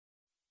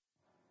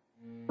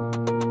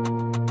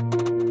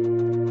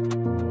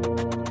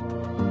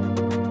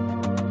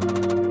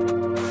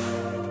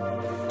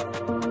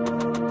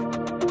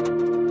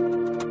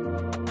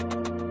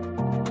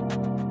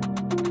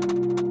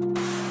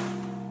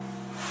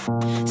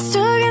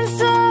Stuck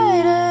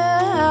inside a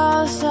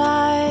house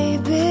I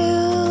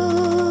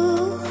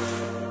built.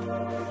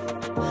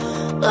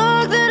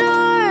 Lock the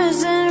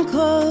doors and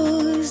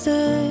close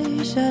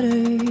the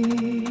shutters,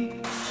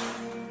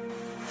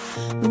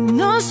 with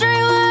no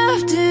strength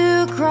left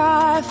to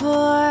cry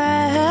for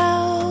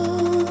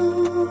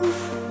help.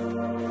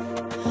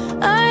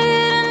 I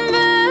hid in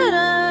bed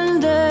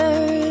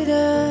under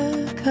the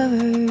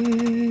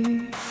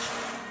covers,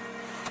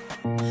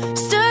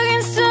 stuck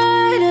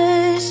inside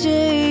a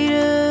shade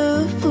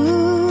of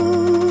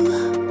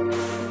blue.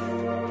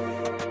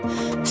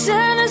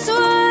 Sadness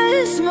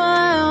was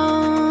my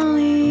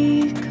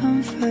only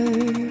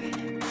comfort.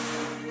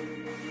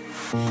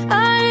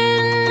 I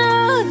didn't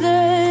know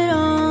that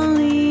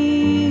only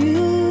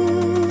you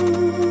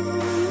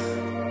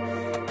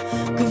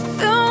could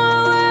fill my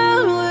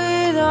world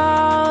with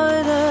all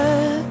the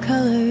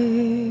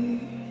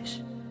colors.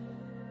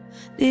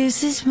 This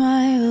is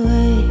my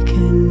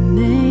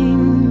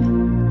awakening,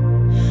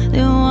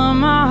 the one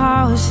my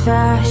heart was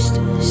fast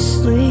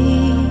asleep.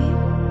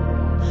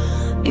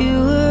 You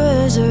were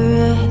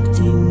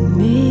resurrecting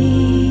me.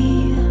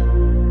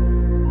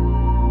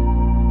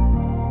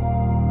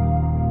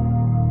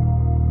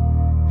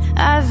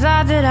 I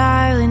thought that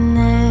I would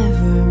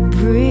never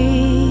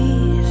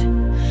breathe.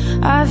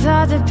 I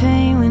thought the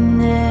pain would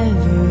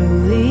never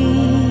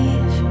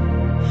leave,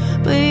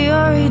 but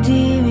you're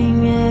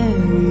redeeming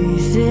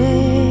everything.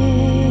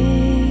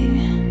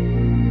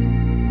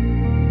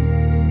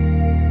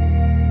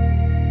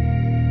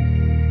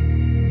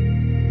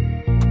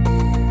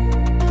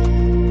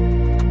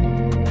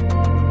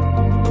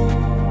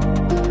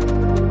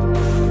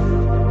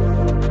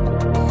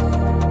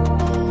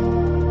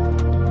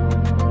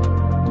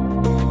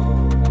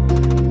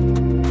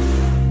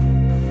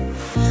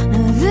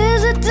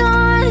 There's a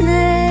dawn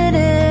at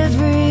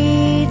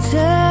every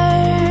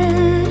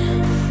turn.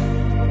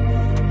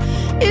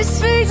 You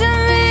speak to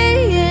me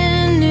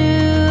in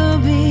new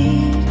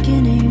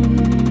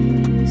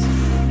beginnings,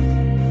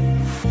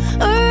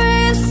 a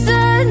ray of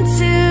sun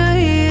to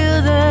heal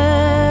the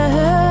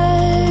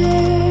hurt.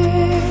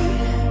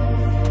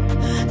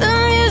 The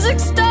music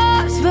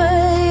stops,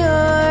 but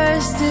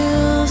you're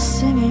still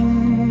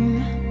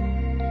singing.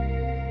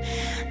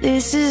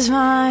 This is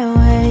my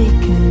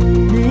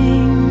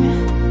awakening,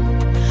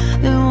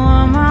 the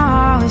one my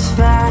heart was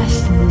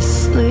fast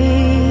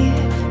asleep.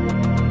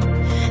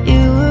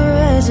 You were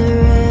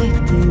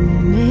resurrecting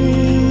me.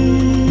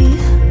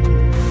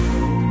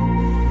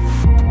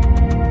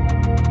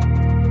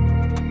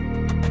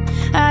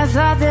 I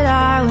thought that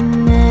I would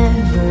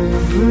never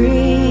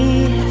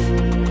breathe.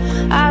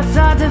 I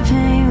thought the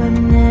pain would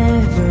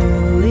never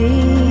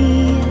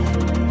leave,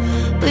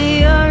 but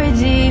you're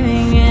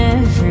redeeming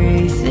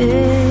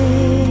everything.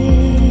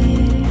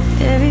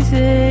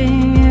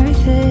 Everything,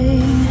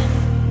 everything.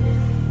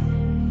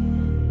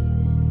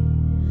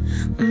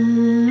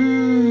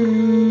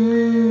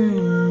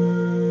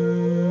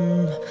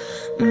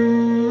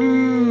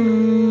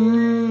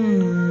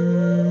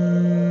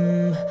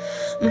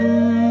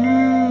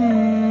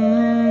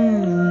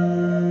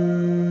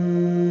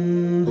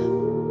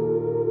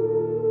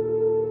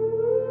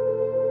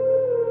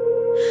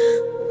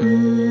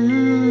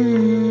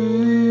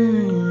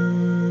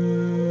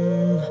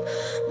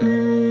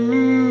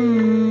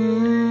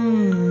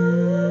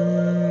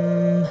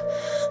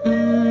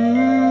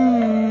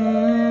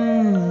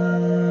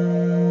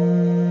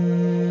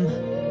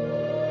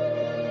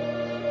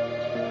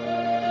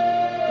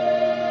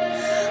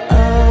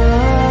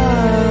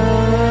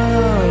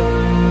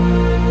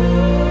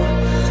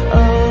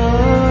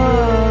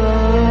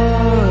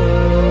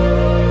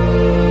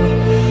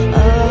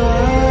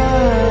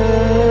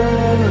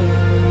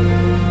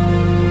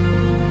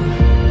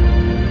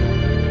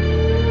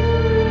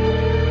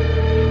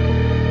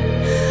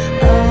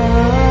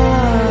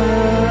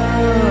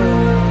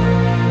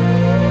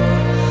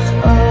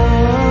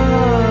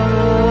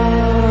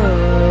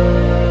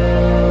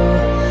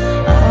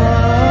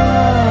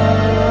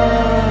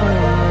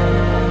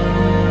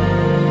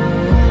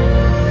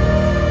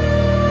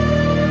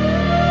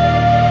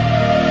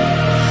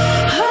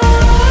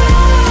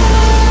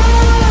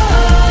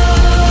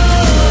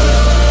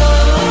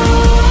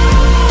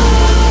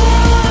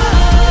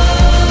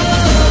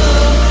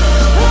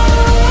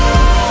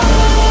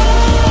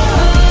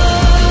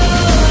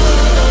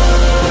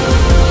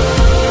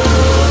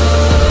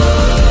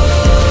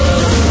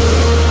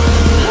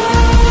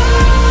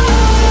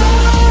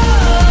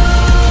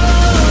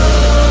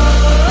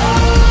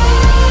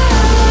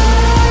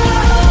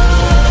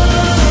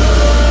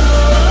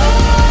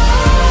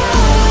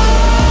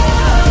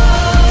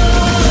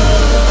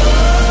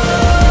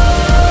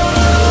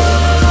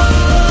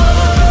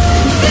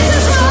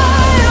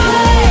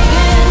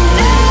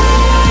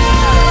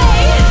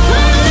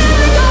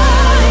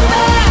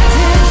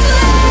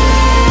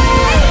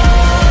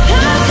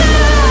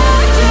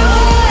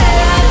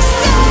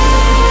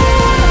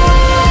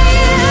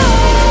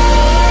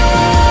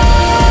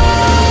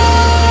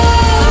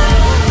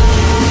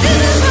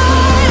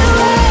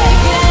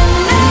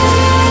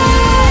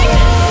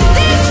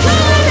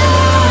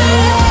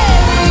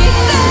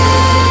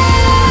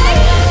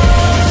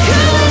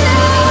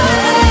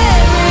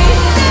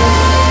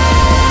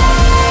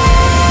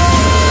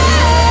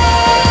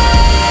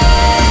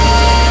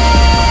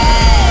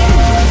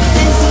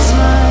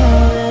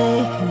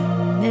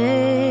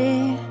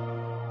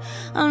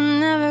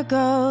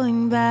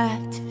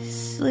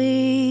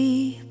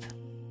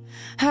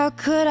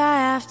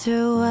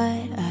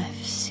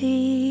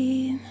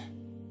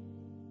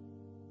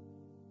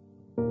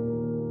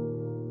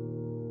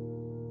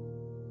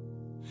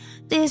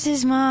 This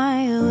is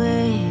my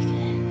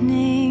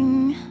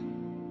awakening.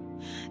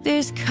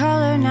 There's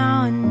color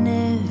now in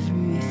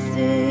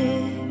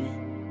everything.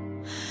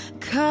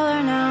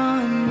 Color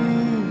now in everything.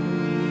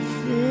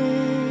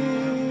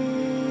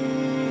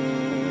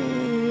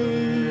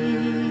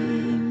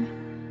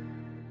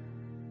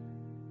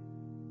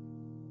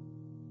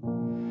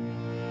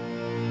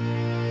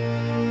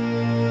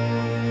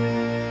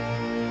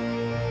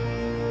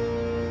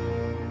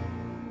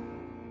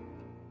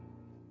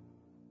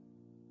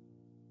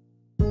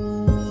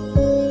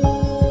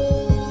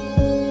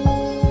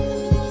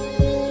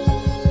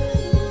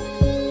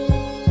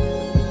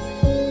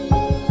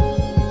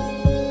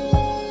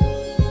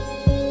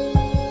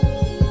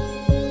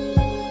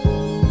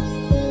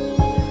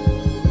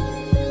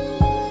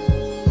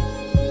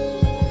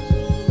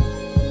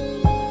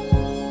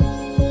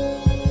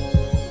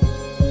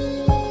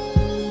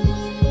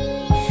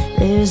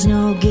 There's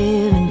no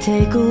give and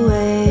take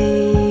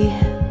away.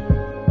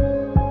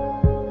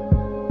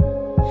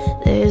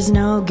 There's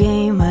no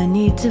game I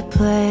need to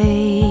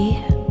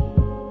play.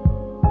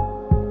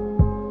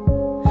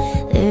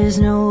 There's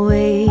no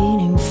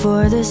waiting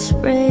for the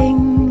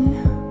spring.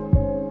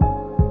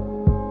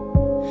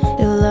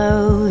 Your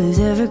love is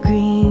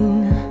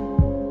evergreen.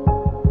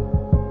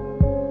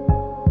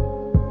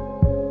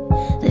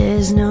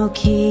 There's no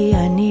key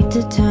I need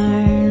to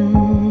turn.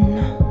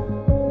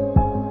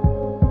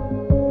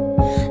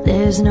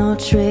 There's no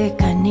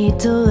trick I need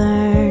to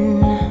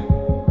learn.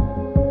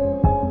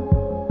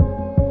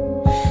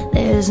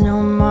 There's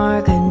no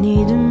mark I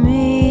need to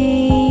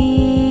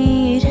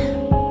meet.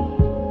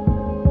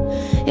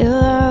 Your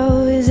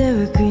love is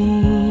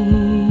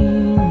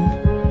evergreen.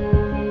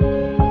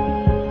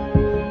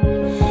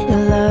 Your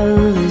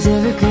love is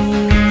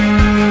evergreen.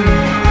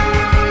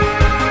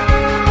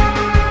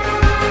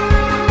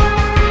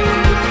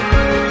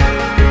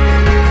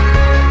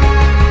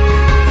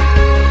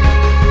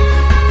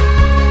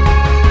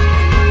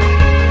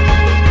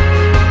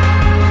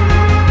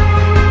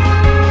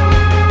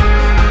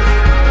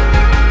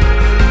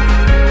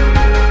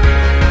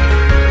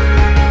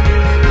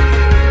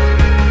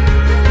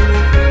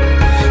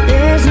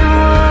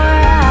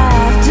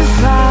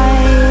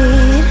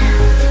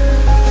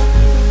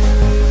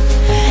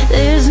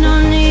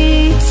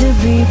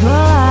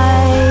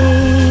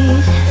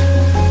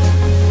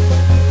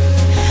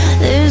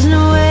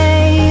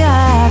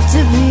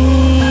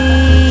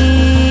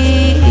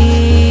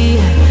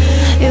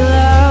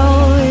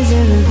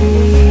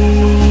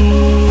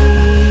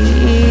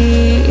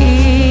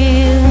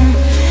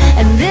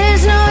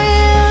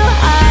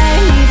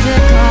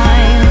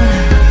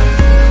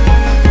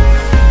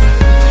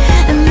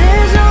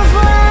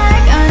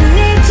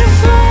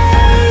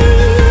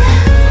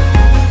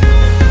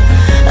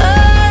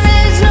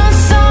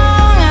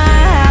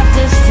 I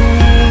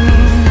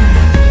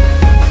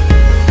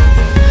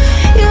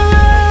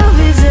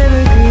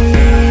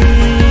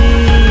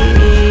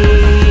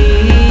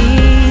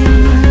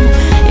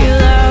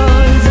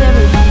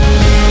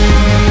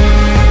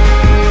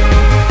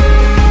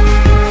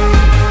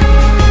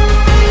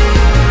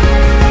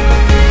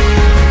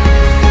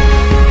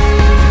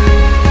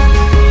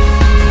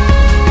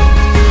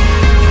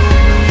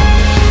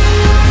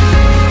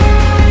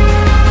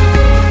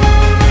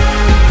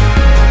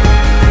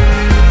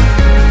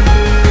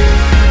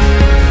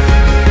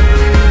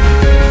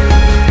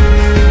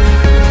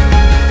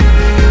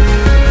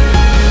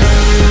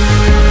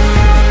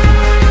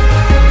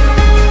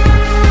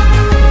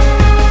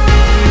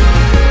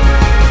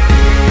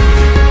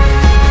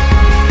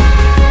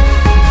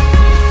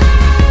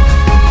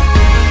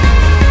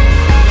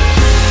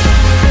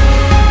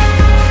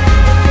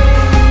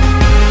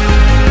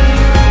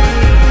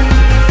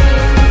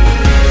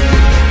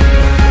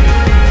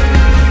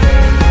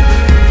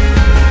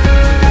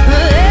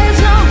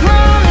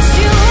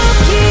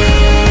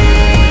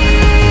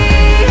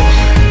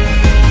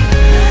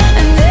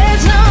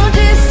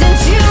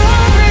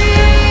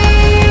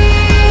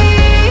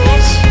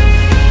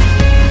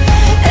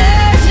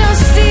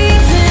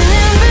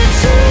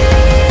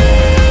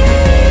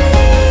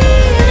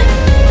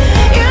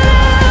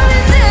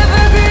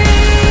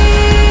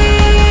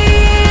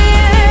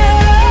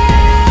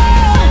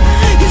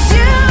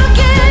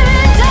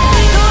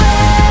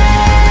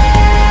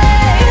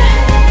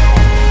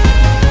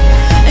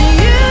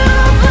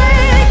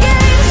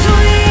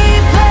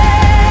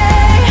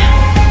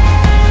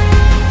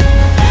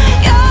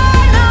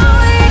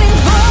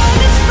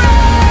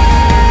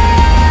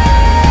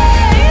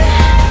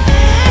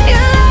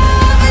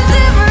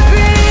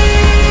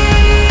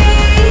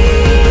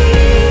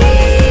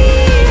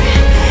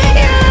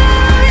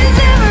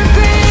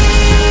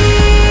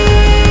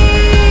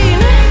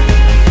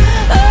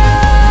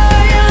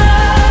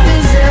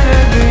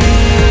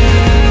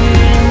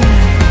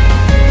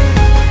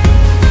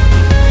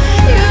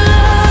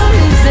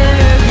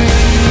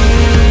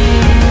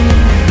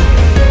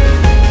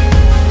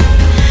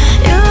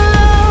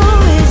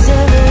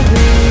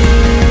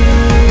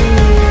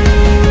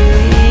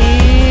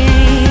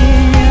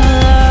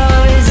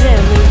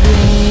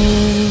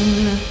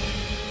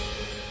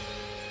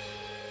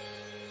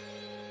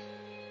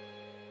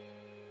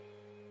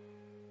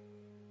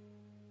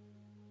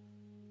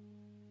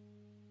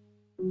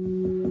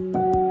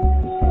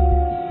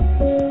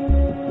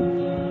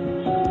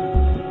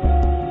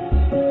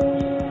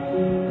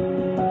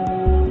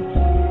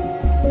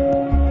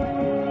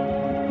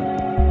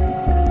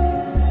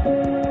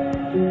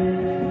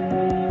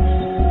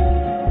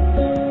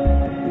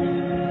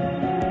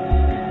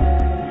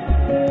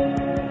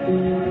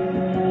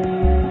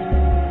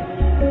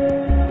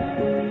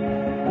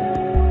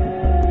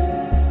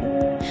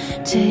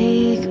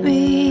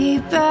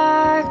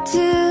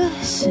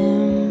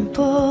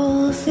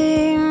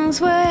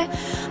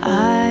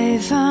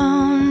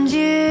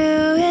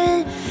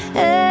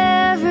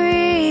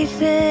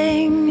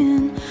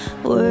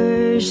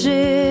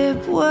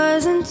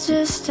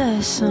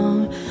a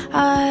song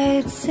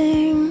I'd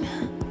sing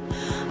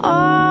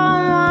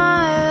all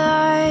my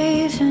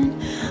life and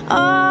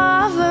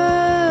offering.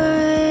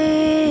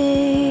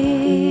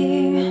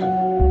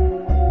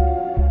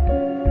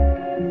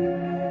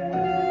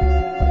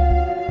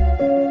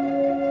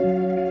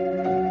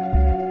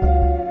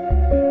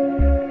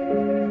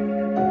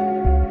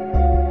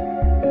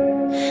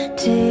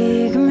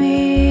 Take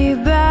me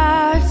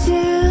back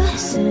to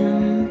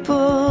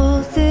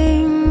simple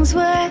things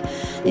where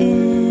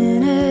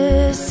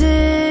innocence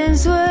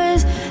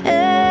was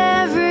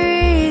everything,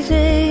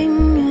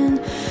 and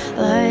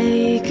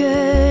like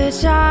a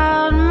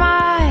child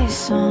my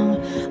song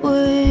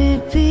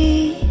would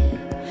be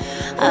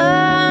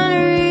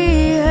unrehearsed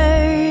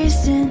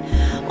and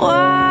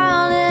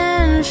wild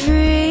and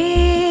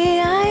free.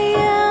 I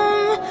am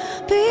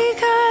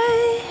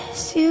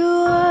because you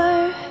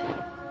are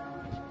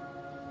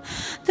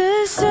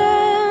the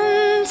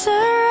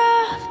center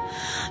of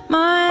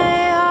my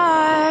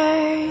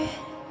heart.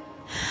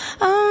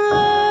 I'm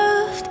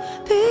loved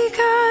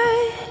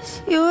because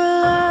you're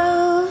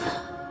love,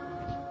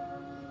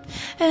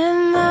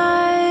 and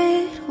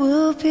that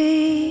will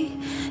be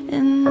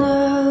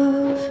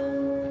enough.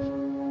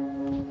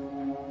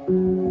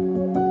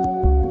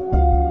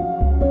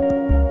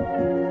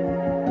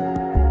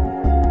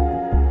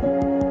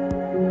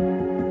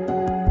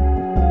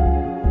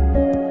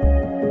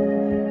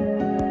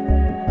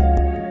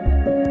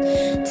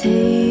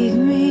 Take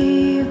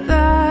me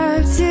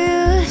back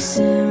to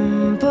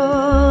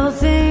simple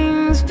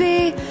things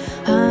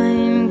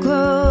behind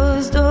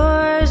closed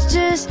doors,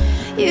 just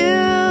you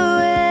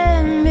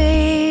and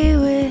me,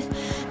 with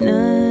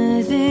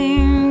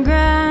nothing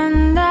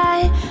grand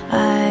that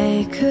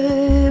I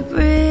could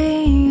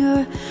bring.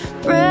 Your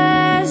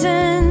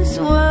presence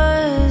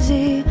was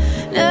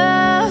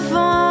enough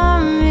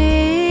for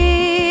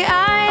me.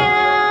 I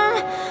am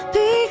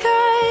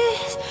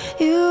because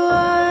you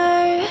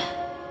are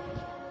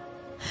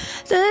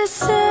the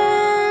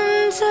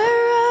center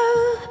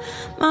of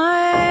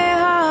my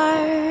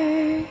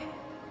heart.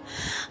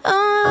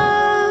 I'm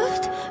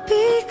loved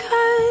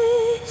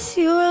because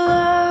you're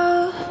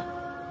love,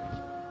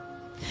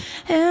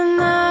 and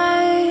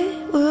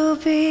that will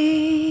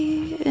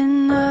be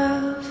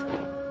enough.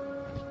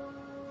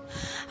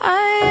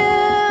 I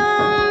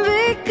am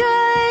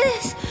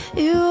because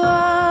you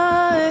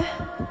are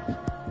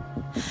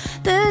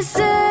the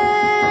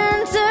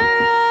center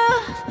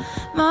of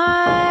my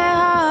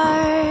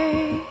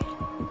heart.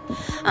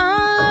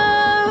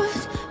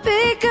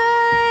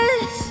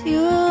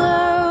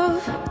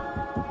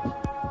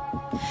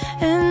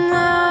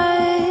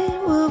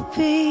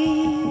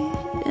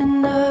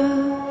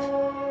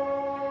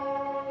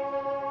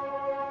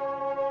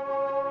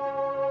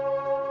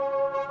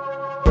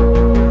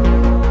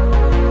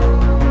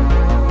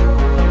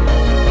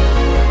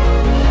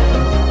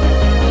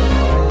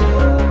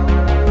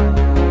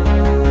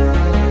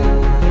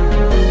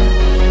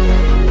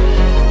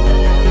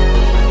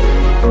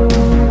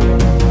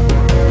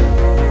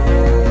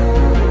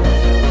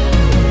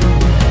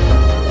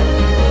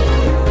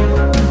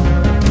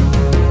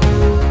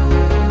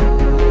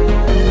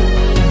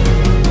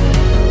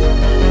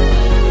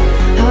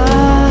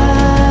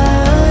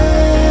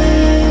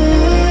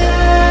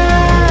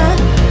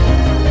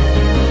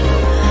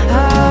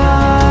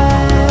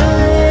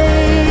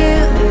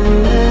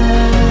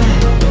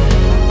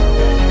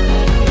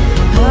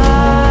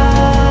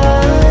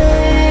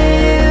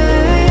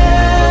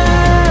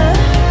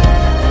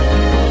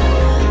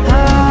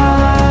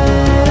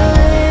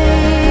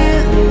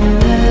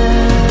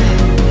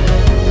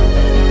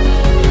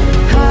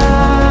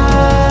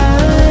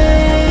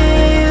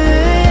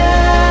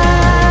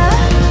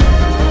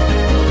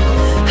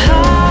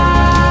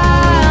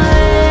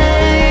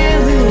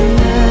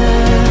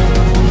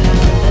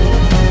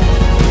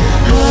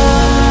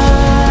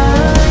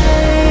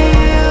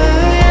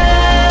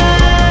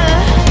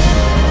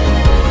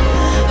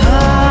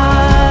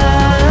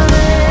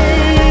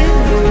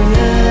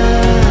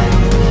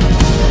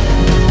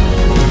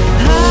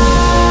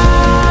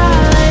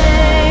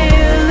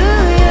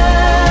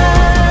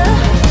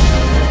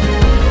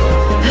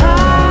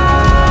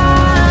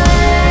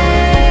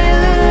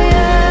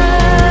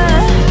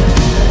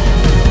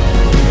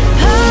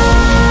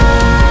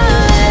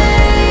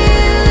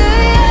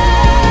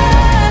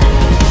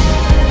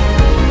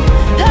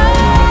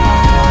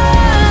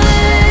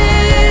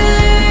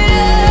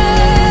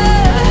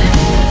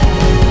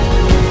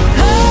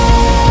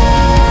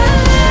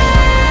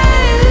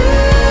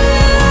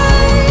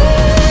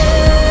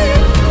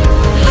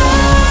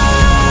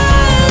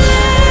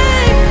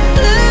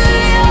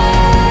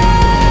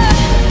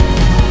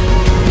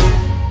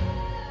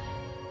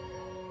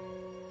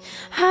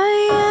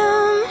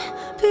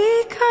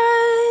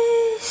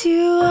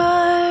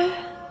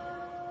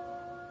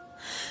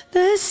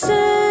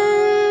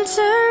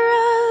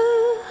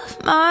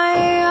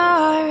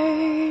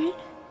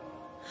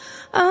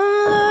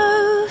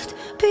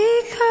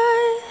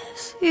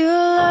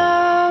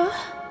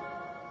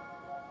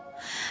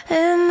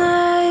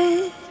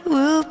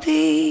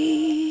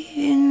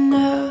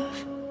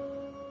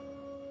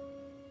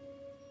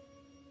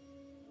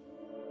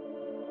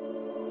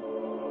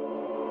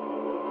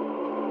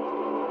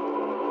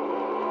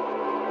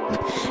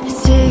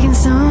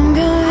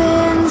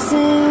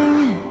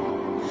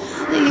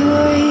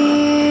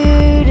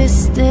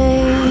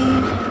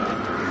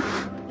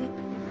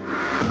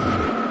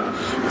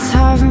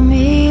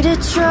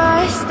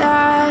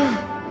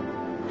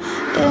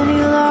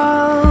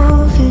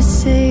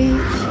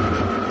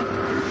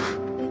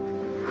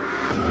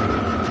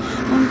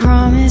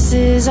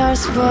 promises are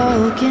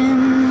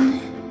spoken,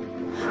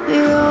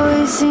 we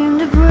always seem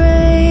to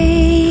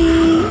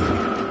break.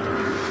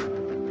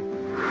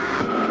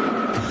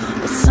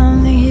 But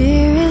something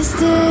here is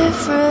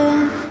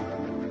different.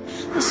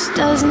 This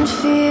doesn't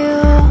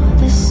feel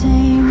the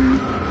same.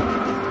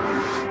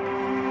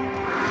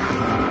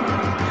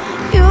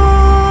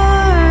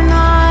 You're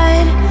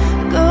not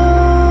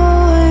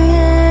going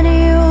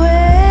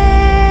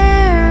anywhere,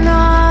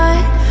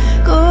 not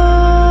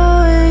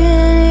going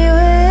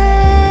anywhere,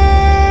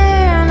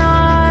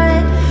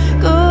 not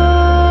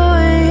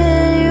going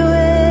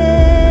anywhere.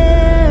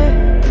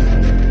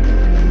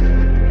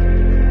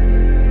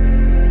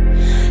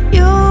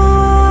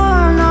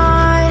 You're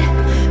not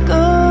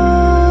going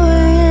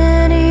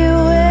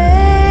anywhere,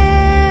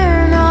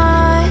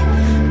 not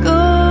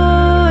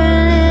going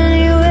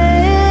anywhere,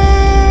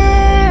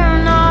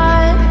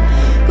 not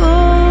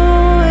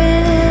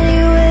going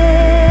anywhere.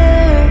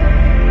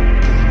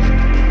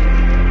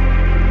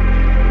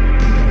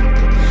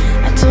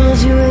 I told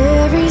you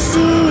every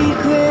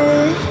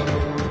secret,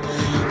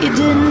 you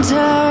didn't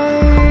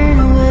turn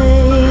away.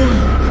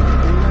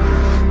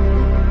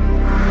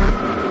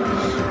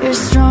 You're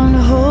strong to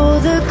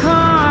hold the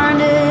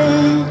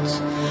carnage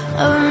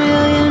of a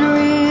million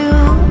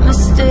real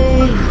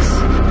mistakes.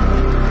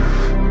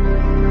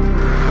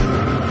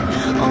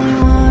 Only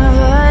one of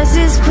us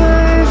is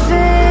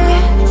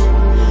perfect.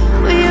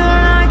 We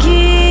are not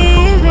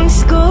keeping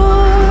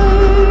score.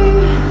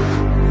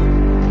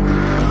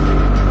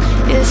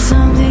 Yeah,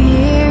 something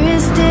here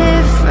is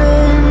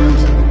different.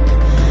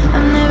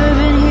 I've never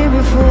been here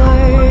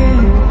before.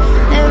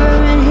 Never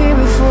been here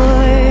before.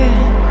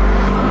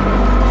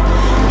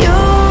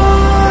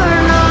 You're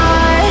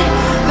not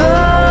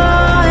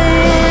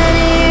going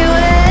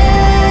anywhere,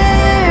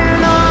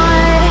 not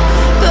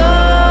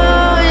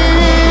going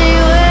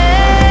anywhere,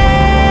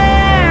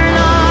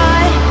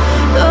 not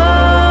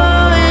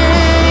going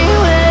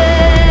anywhere.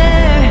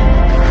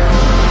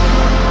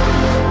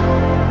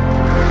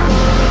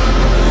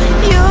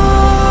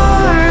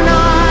 You're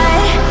not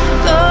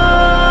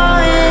going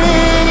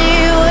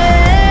anywhere,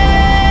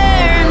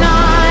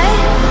 not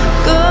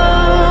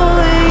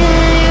going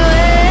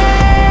anywhere,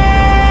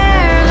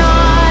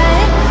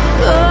 not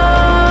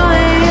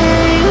going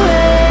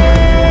anywhere.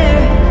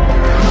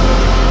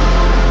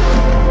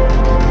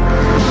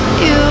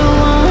 You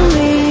won't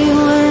leave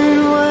when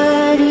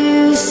what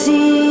you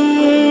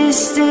see is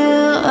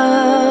still a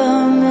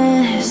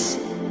mess.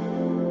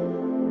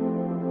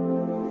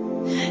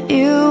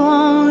 You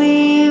won't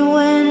leave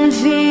when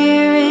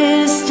fear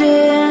is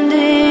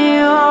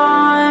standing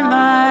on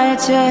my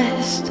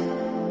chest.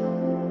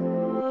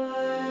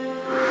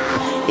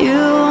 You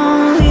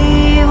won't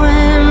leave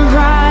when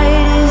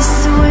pride is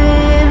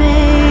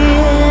swimming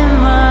in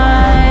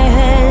my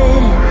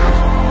head.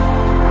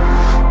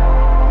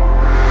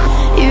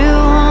 You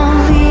won't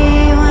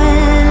leave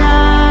when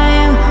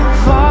I'm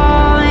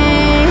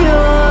falling,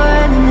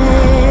 you're the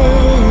net.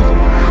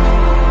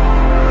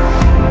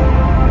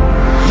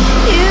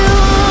 You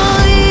won't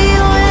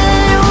leave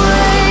when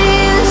what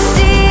you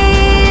see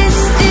is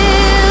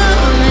still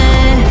a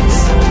mess.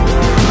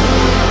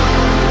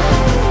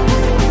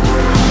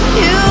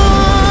 You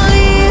won't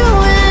leave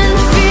when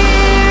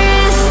fear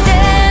is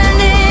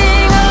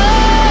standing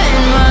on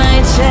my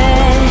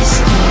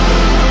chest.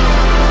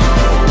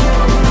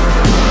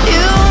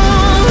 You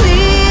won't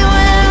leave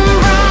when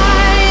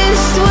pride is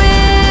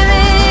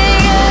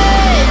swimming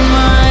in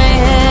my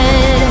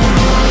head.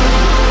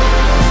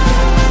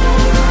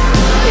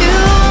 You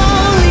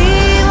won't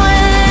leave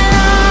when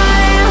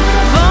I'm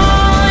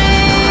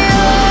falling,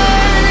 you're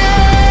the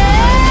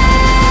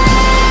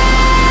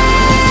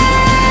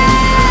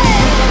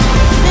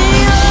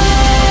You're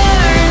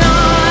not going anywhere,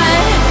 not going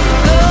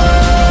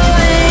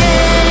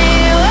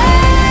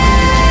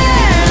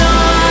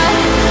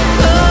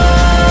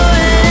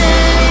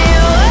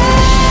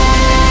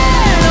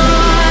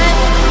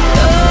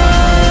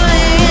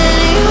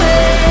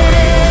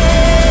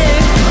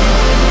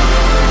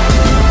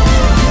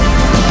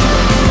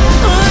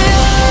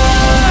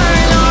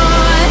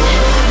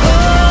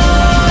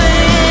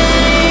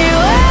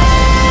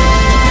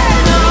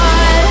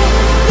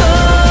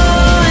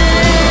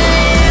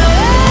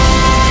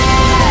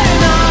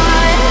anywhere,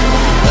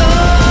 not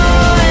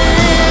going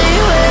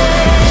anywhere.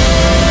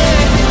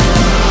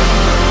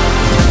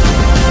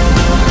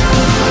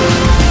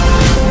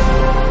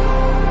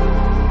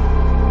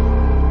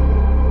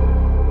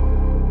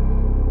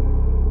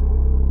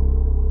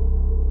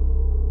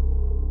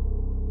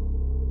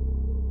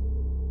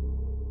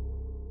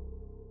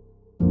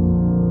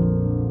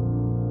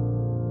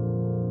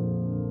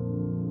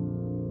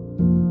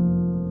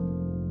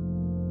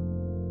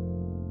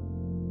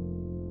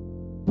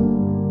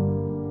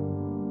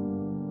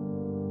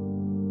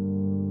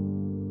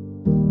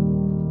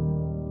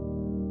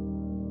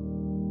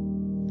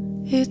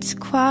 It's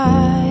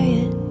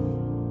quiet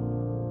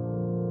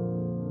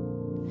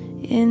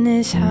in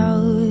this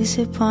house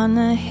upon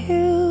the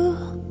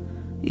hill.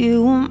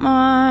 You won't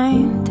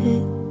mind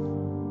it.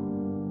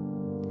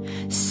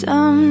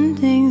 Some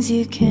things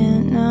you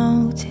can't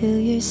know till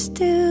you're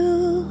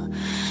still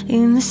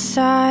in the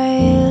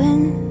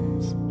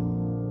silence,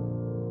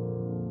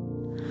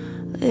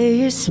 where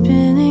your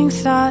spinning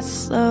thoughts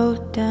slow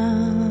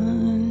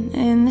down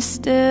in the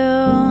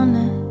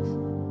stillness.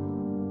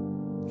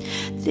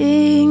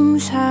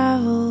 Things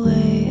have a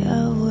way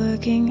of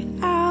working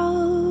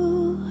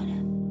out.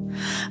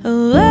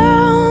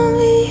 Allow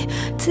me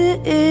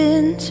to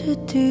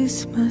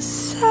introduce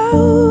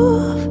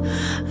myself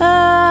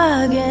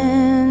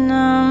again.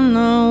 I'm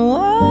the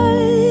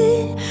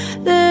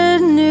one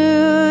that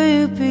knew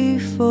you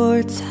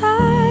before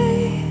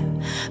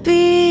time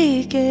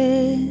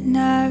began.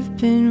 I've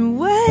been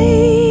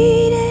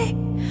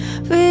waiting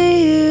for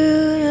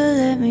you to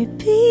let me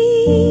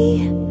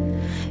be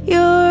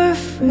your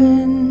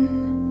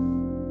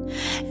friend.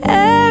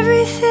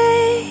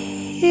 Everything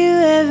you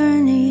ever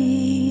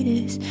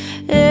need is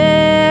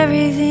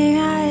everything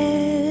I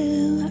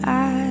am.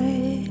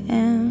 I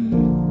am.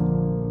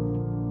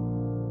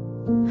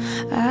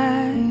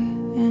 I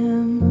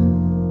am.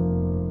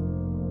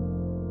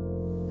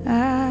 I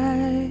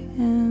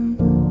am.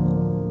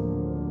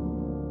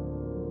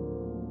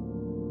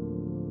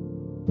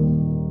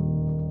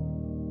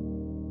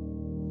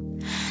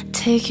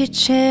 Take your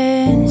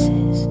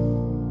chances.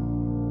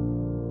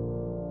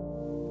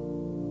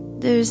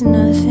 There's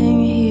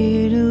nothing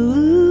here to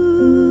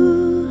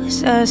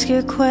lose. Ask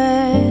your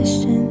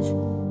questions.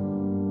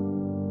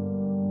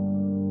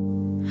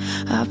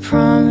 I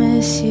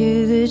promise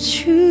you the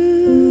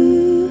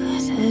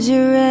truth as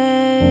you're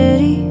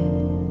ready.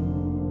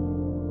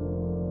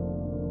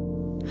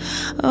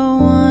 I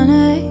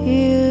wanna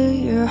hear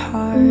your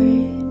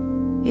heart.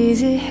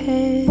 Is it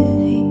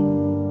heavy?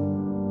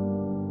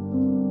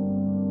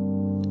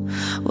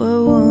 What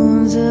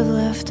wounds have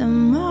left a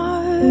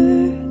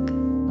mark?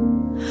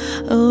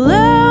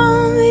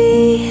 Allow me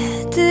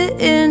to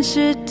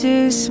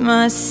introduce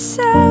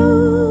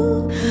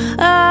myself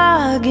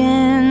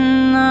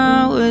again.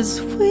 I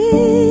was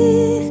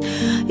with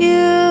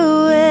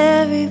you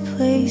every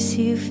place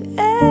you've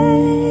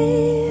ever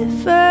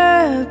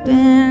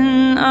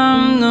been.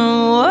 I'm the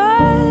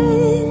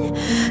one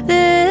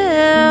that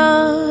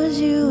held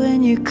you when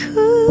you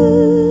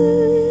couldn't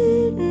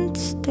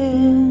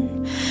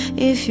stand.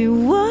 If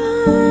you're wondering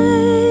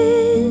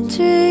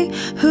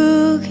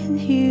who can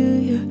heal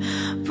your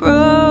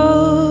brokenness,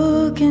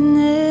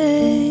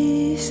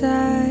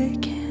 I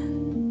can.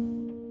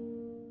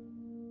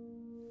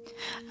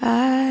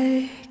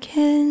 I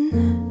can.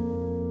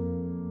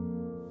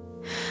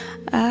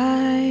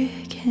 I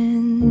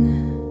can.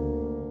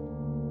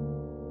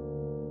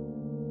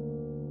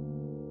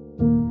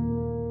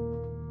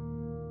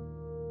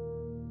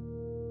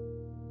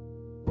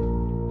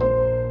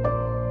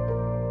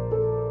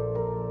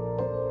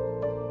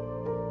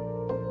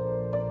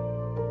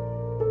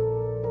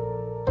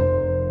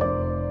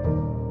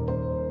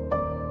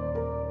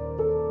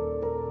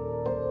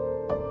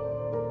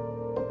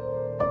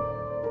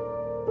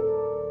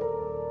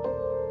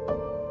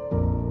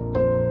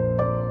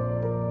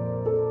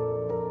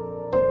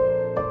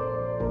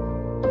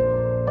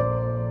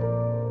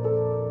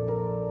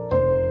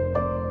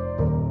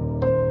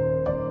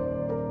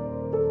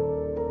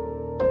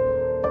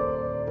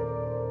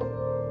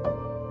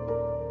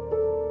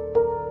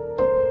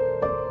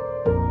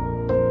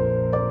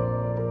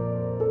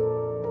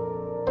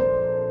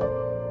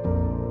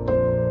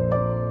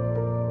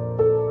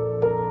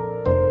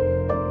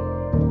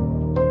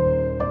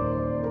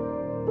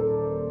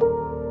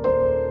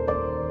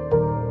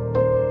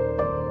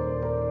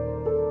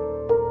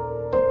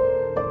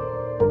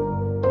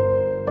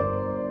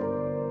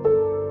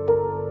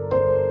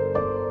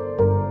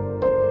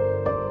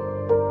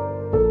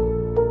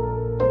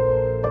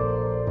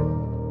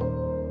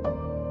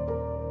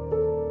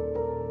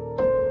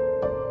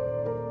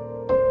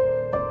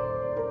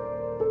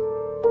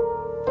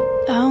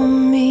 I'll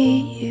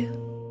meet you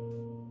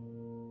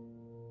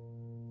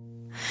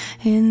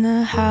in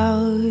the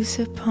house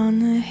upon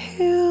the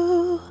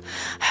hill,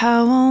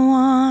 how I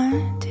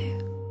want to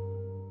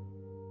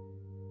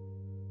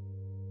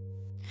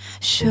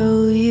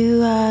show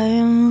you I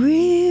am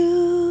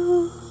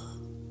real.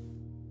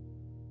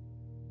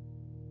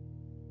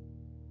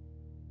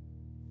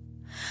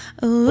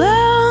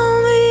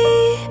 Allow me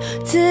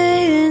to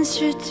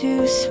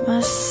introduce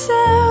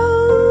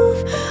myself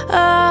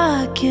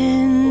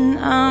again.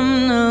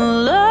 I'm the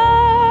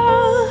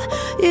love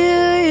you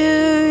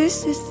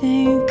used to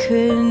think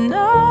could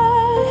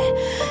not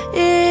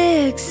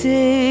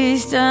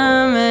exist.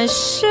 I'm as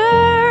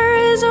sure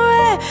as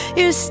where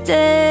you're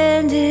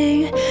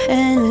standing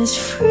and as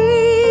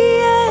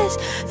free as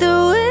the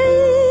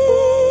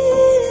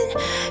wind.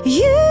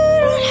 You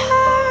don't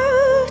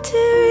have to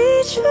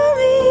reach for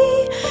me,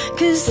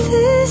 'cause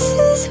this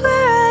is where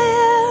I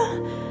am.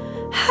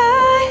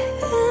 I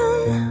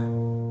am.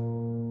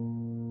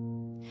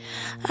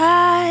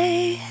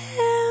 I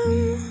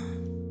am.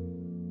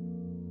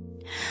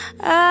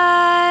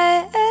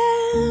 I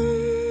am.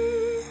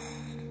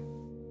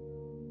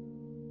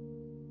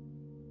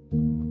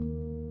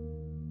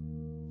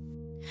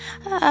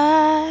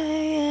 I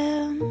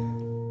am,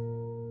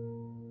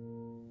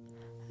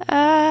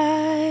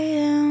 I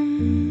am,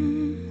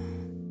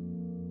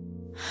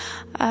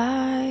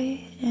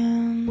 I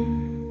am.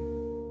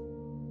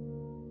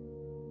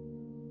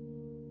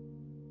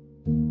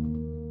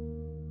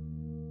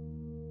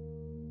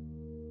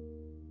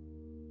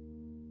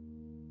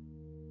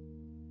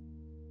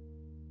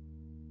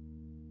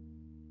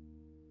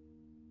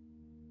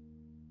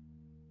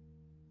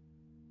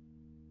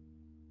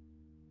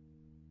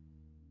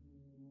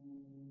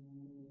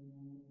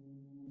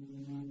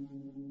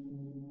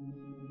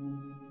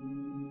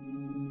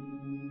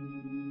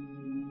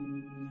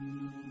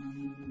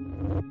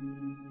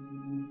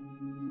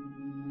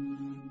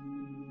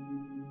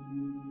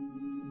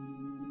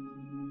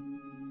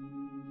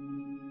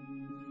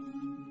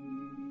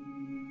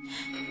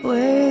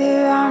 Where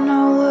there are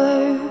no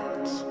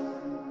words,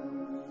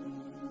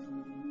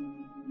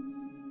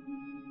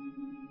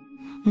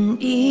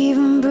 and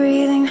even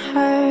breathing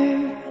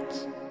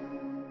hurts.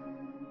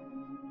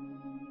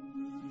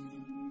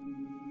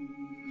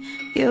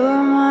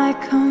 You're my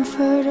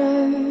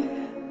comforter.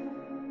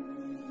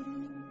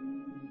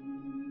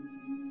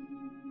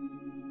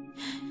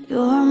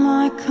 You're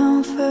my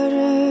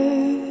comforter.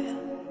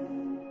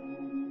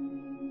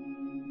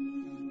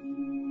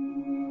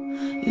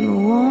 You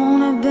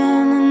won't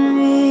abandon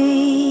me.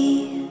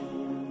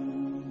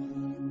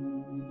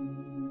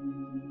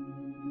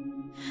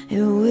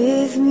 You're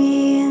with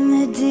me in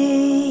the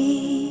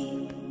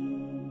deep,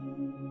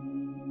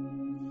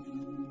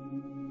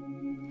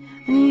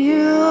 and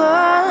you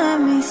won't let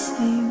me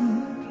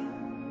sink,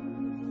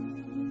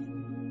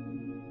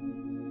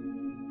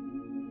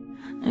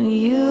 and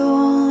you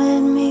won't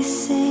let me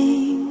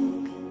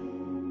sink.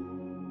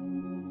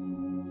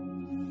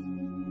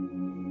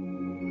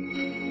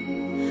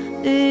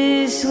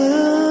 This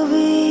will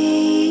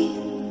be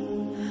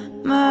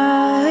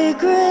my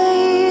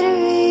great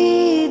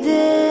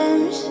redemption.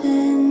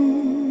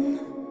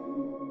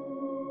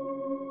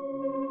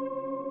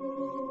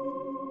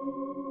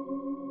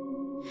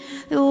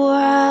 While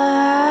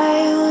I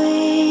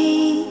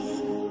weep,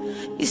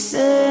 you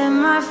set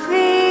my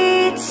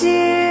feet to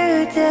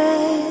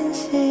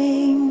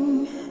dancing.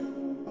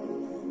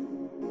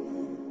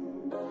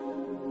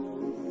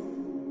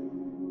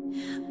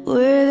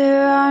 Where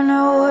there are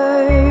no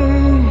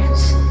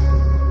words,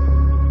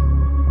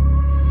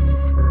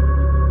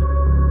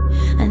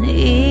 and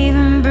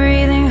even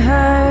breathing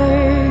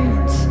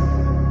hurts.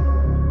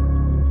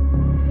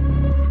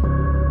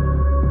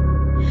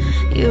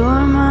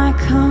 You're my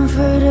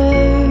comforter.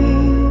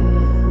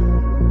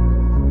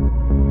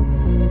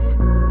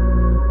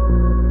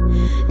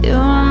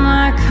 You're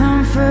my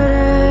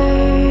comforter.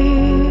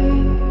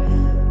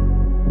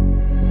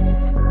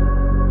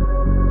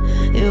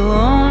 You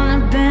won't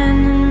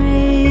abandon me.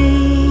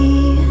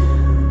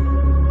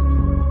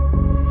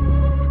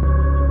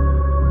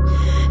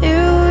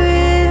 You're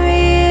with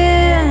me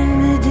in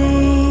the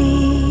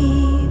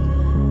deep,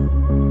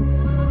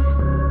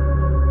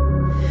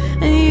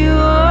 and you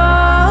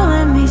won't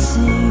let me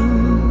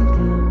sink,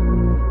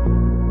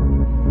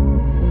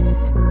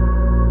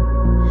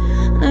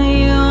 and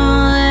you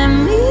won't let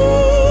me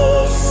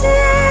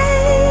sink.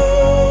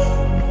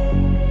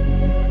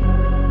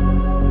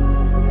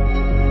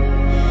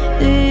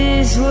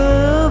 This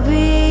will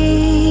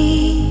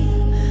be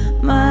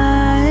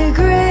my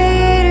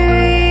great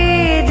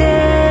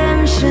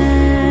redemption.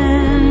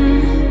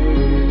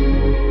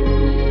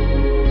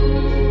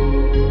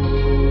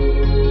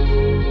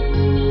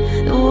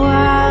 While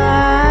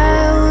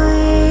I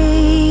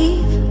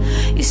weep,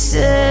 you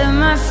set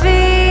my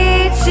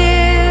feet to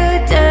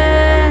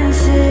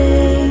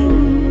dancing.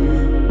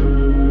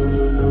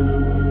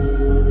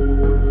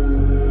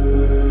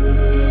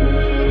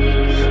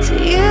 So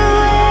you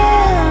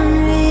and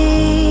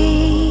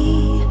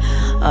me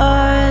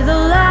are the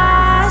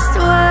last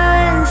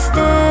ones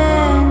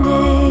standing.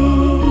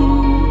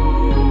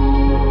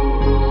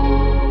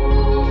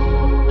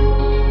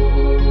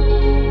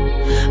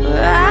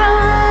 Where I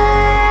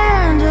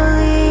learned to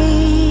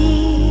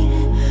lead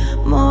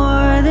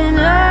more than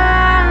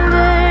understanding.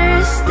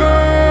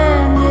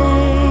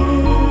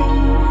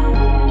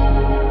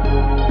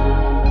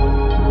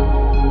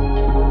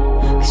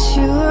 'Cause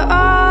you were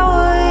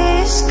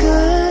always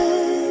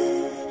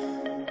good.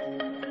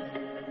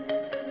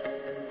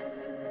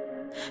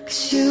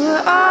 'Cause you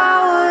were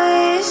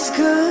always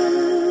good.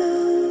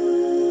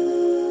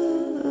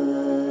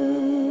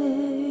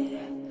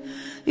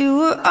 You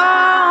were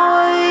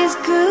always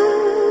good.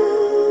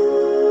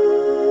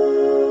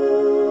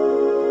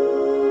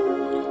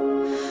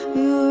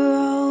 You were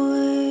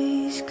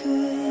always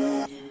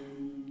good.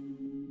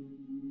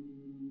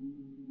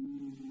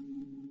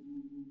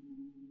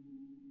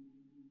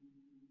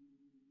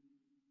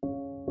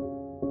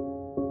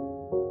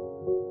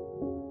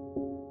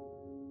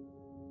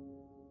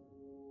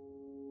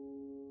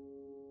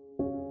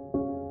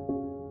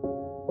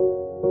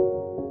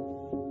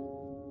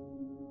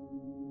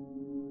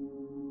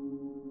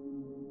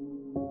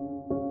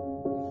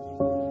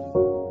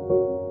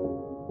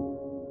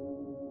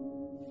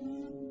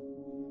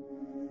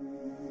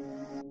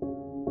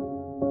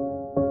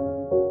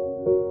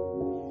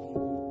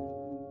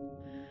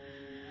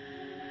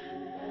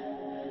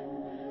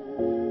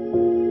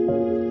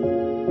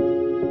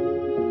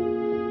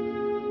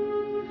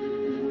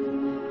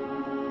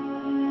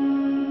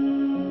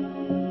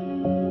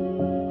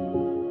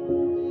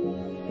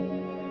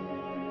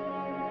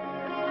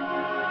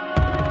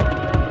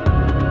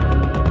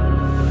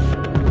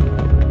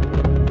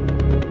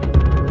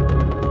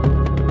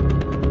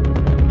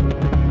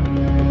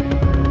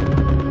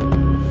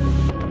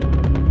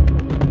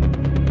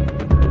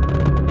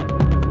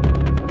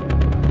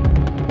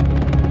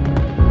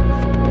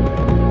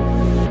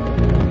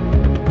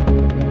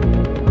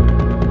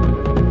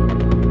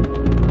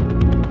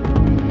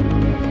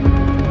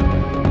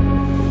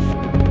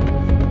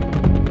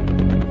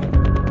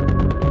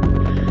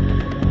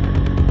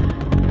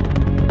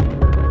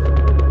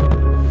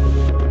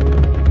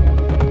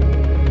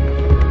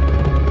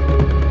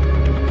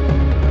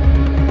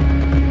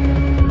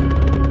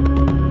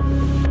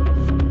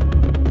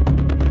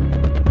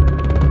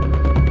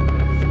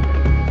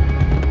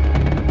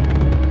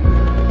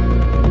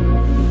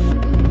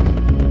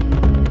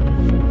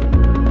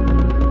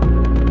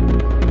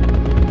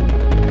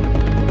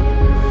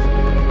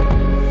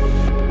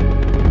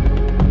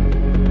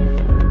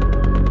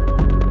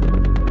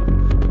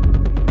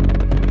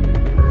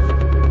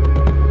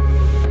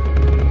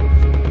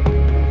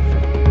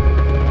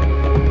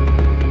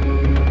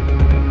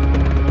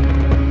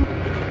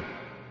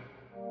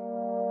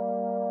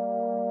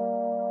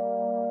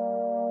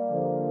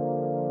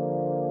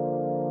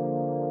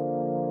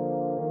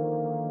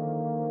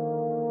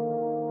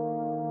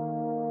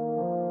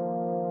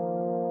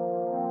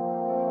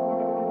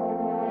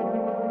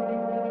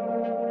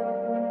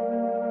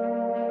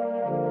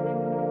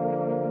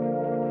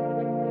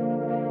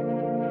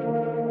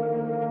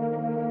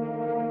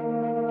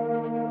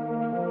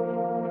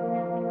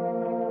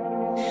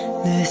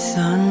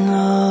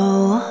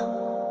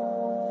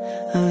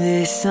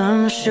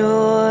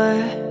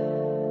 sure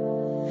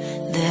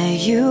that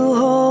you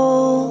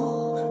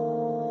hold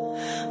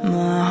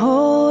my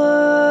whole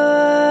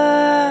world.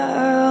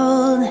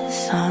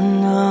 This I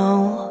know,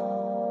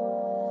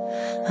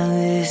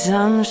 this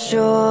I'm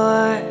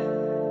sure,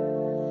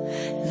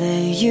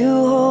 that you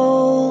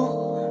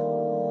hold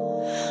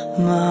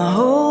my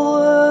whole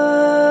world.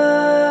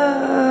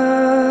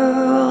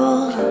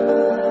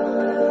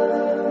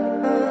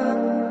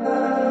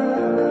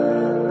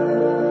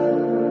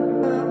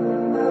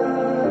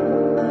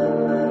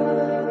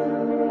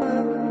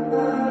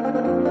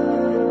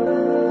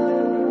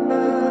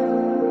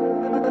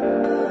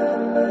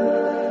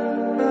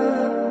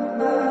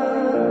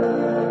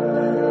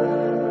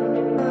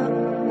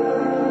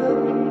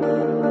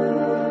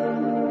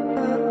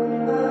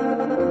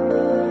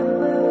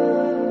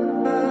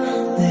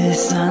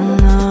 This I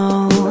know.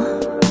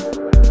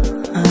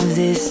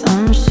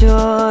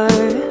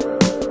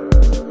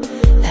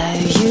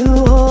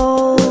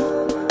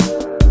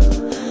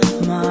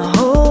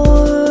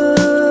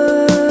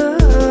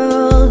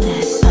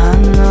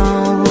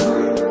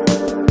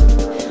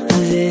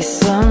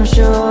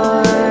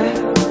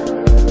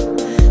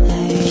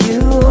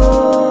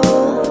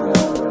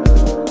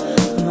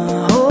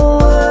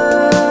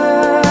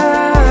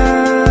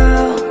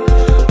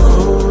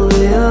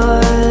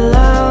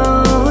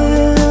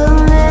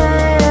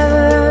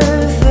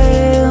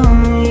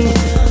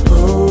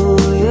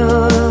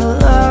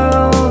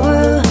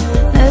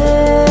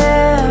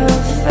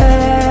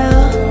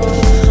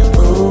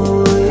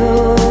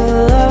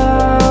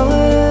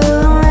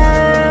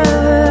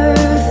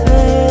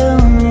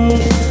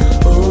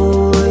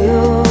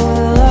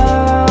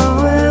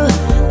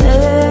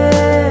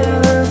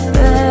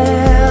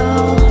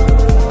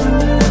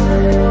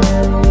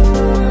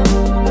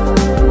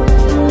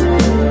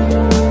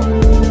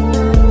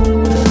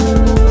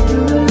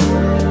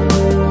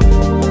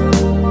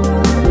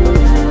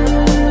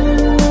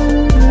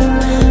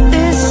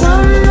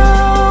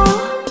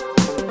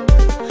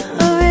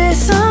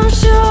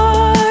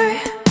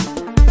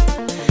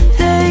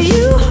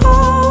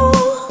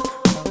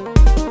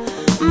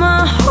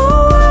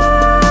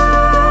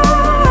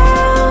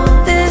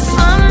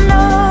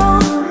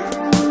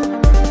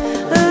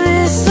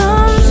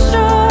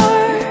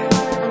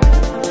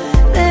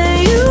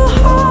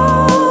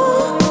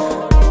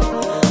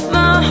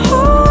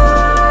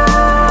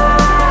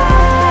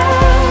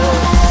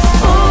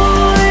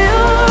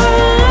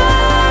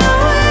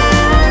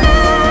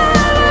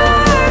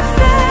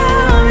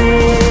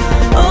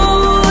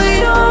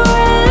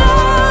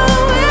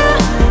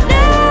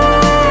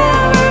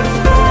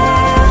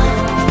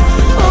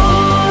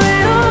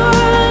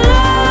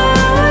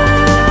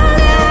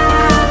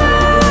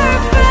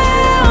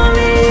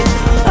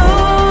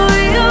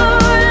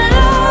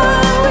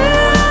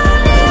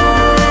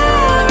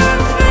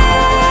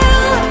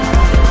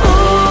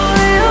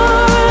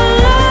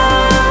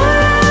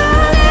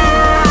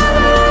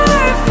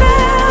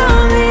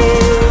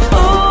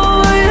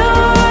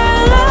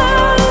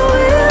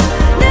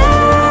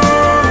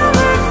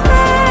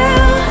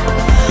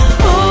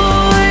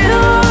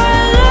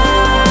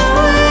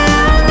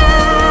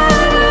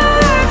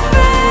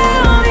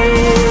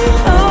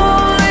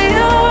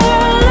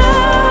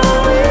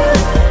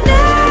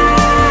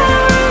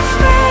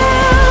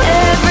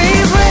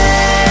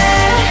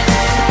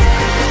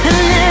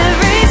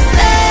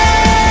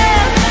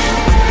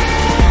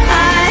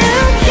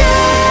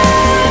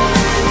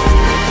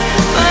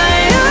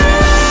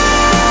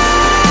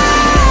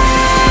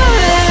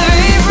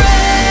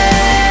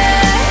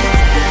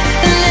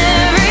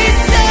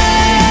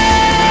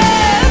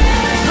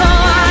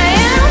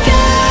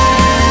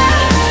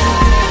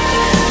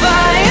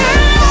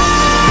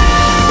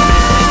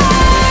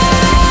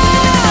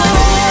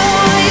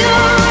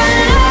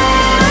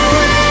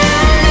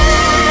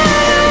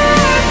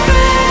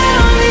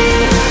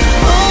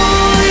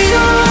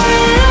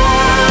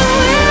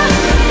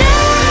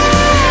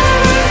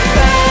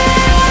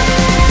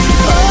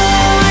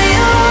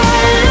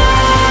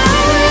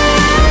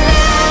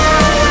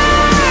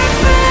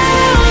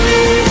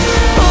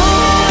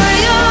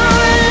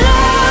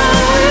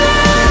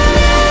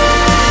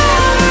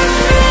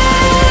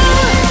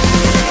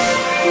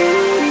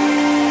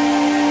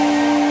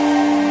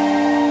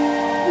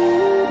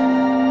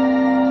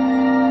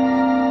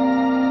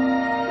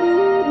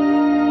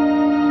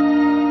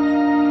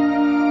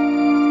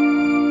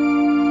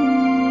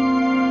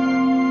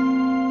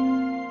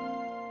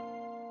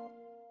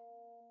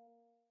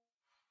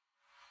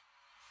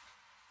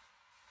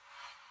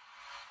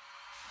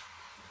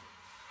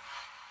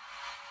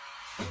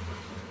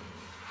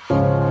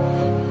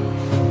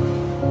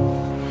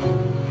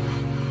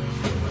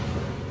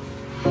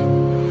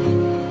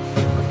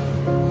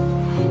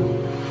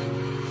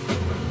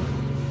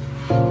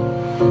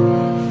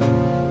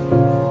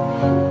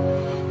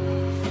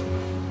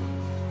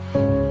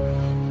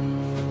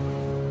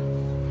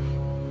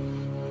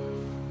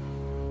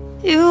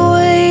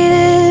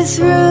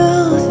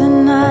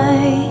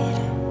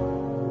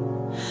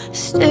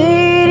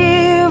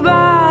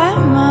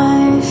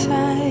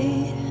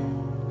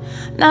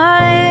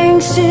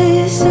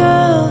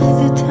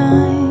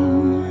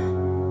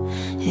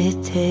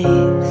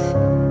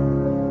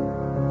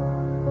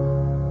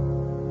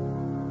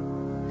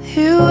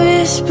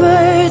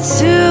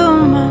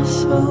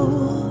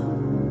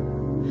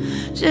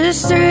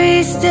 just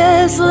 3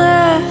 steps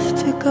left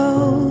to go.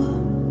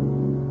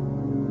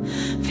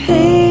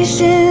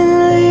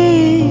 Patiently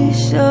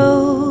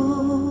show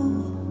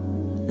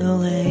the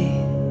way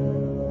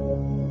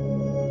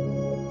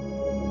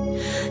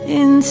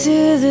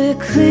into the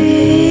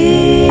clearing.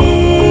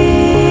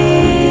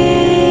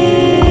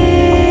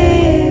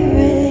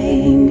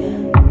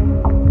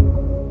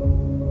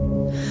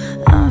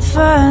 I'm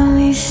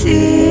finally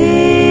seeing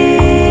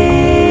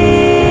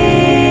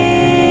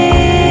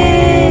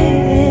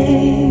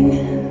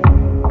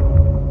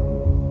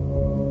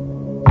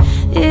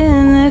in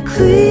the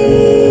clearing.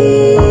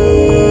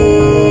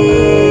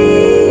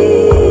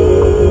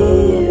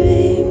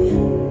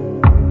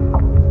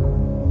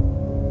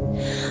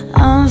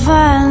 I'm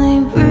finally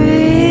breathing.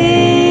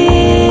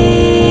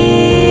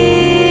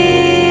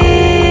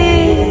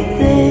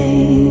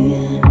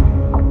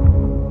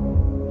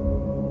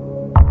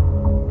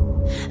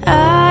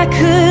 I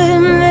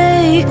could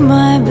make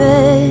my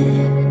bed.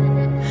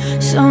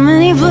 So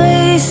many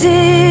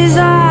places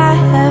I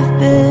have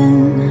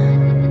been,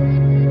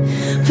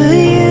 but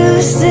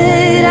you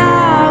said I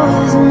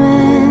was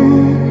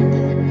meant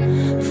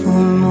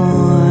for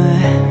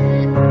more.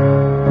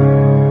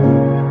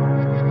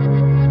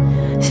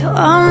 So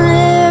I'll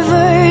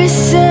never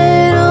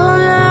settle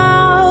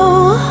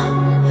now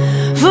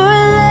for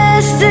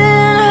less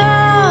than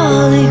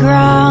holy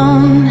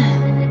ground.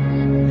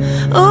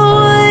 Oh,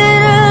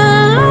 what a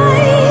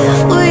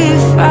life we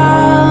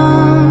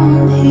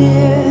found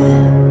here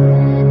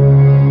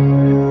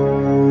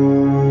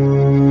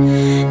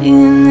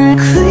in the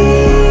clearing.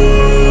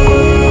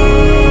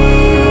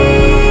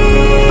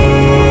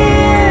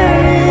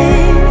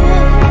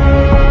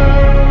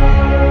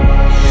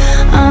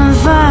 I'm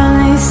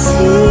finally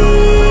seeing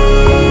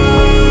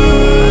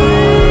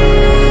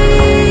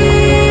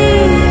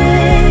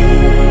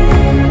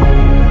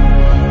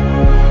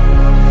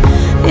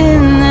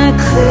in the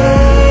clearing.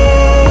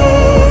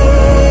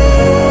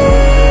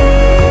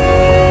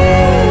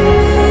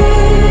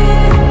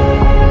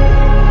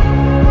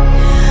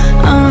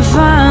 I'm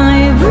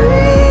finally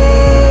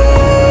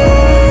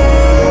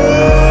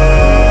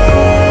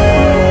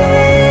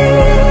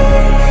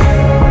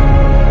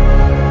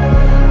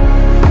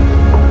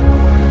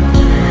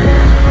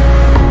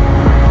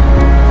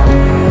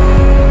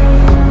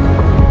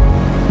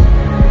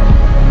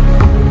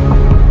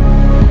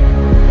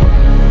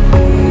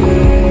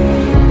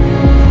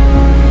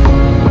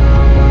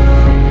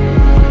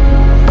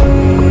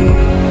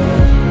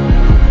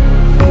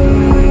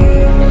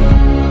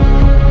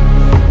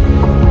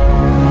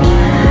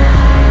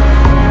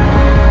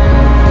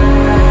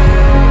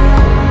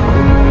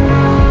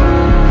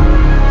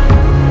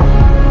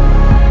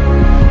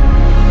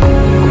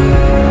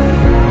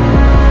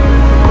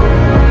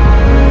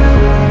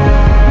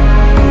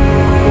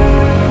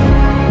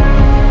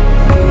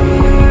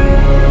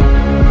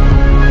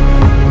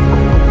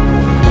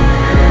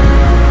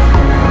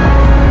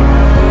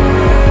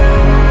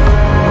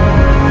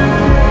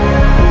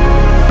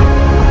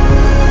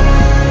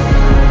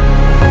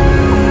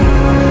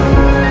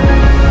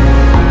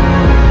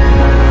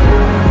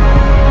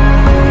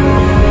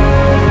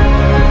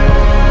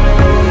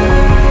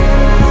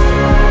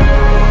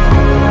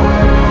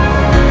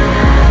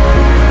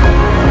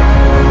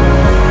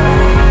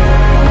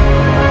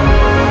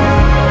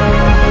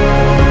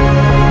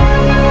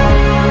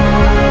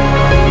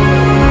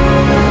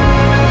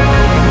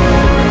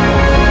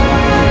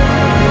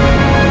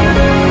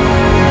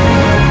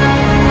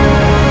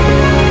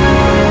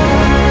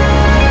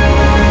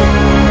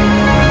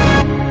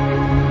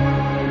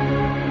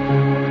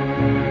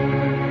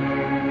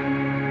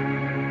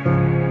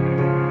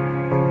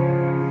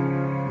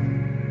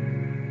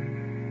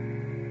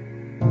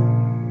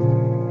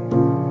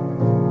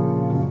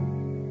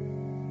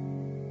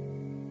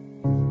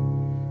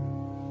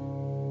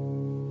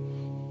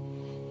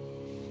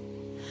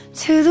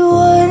to the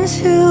ones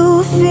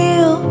who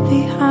feel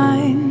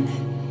behind,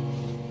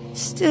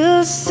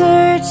 still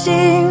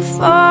searching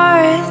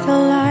for the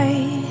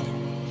light.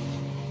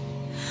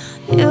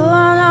 You're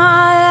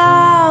not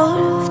out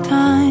of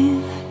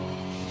time,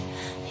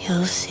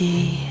 you'll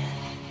see.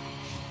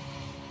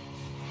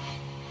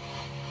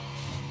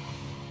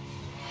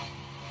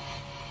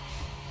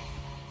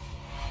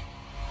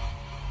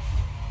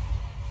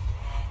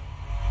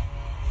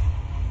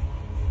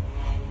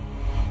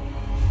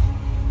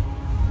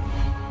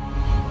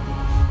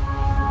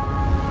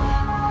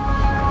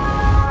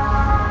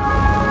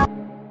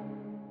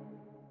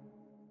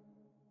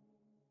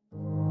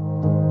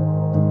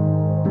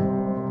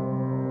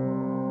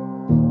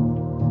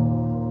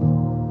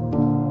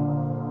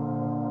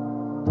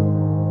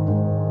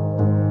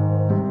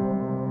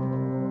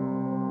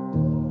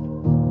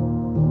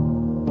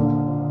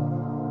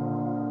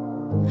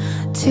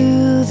 To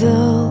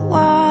the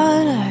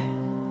water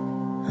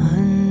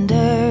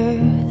under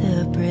the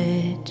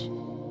bridge,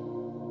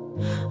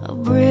 I'll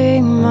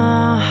bring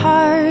my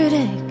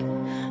heartache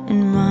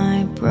and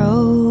my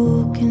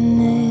brokenness.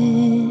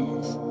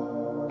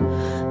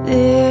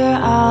 There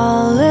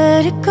I'll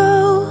let it go,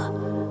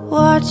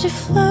 watch it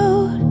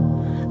float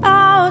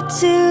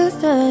to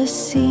the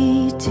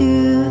sea,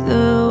 to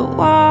the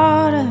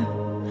water,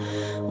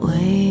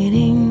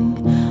 waiting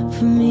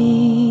for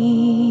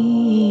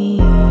me.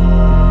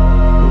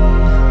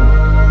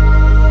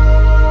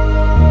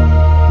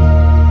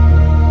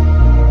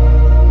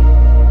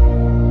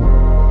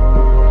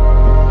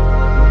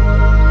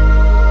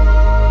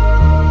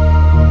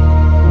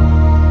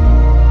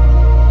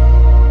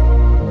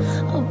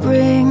 I'll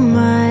bring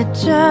my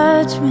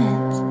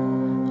judgment,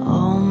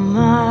 all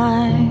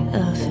my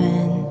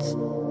offense.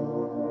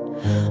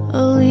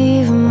 I'll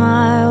leave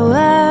my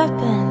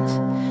weapons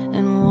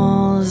and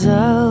walls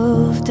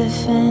of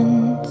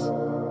defense.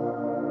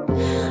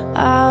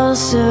 I'll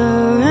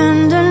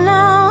surrender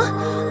now.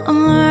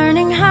 I'm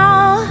learning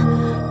how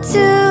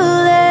to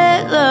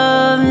let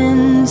love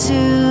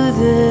into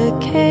the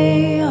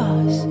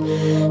chaos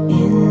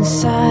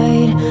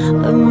inside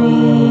of me.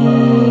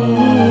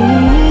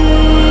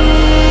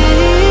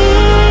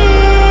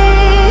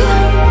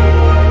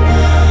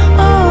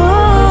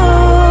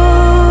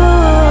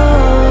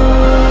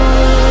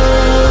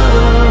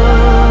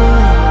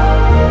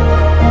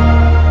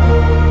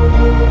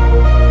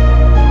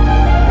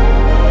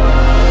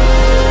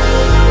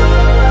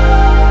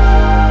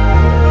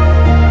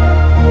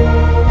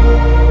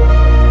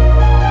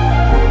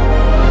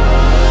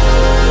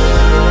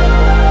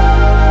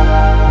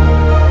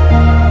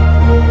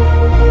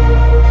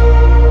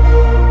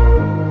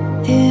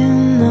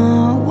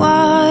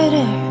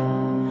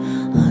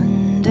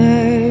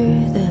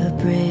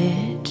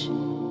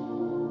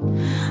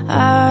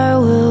 I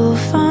will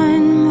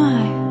find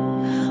my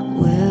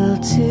will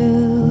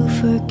to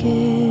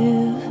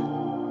forgive.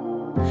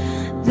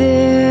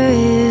 There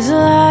is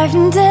life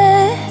and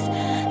death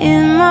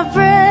in my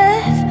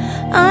breath,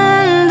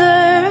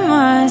 under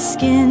my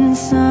skin.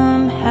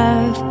 Some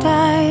have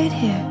died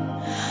here,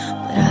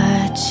 but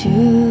I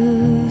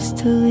choose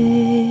to live.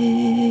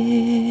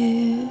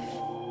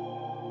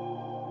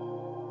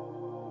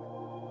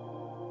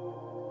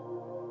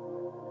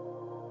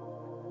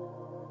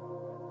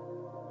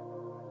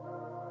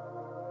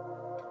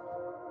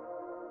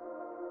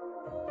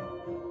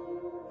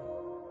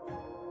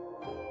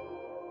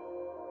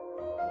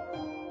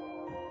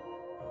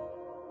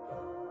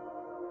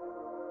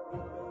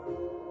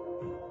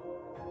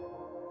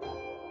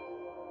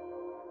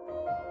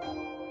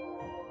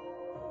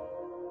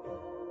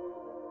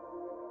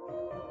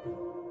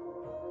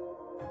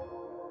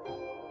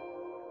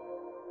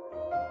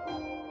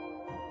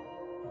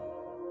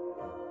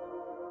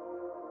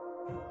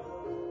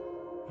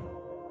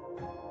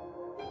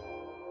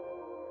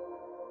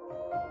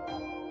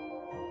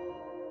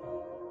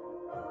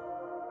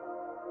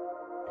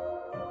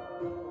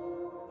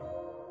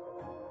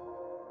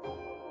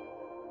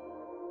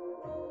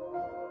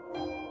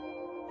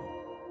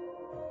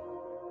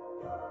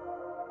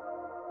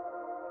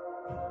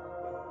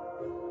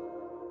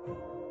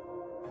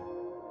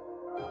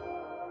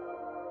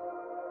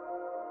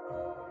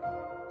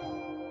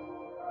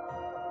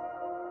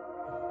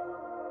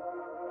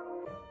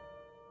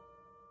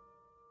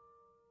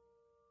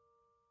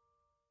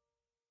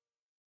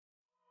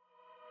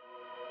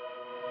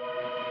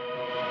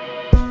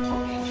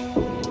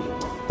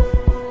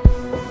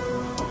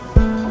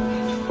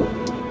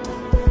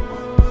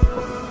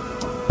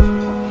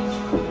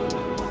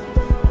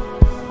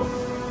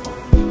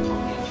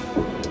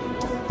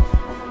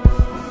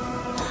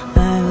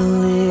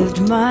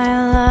 My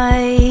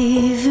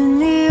life in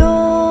the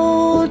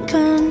old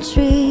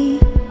country,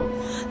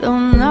 though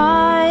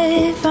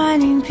not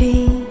finding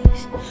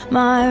peace,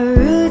 my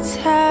roots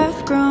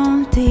have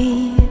grown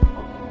deep.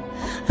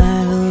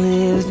 I've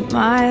lived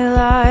my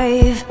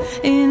life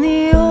in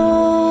the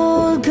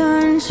old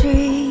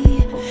country,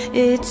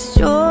 its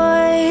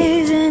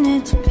joys and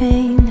its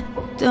pain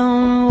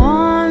don't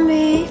want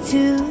me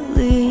to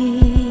leave.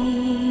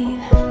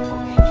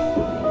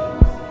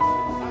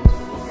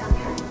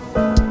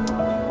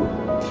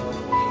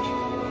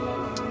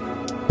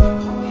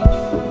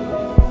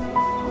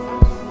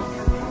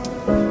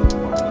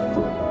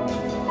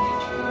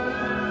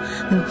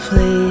 The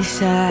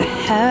place I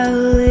have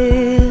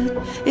lived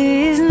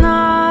is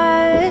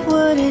not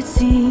what it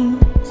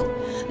seems.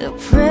 The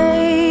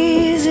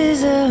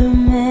praises of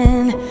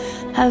men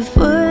have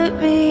put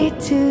me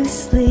to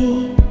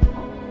sleep.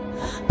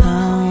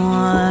 I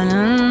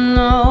wanna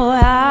know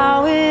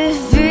how it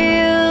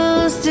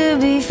feels to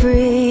be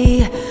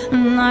free.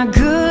 Not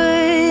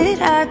good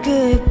at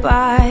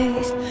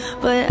goodbyes,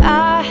 but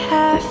I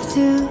have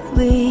to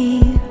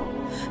leave.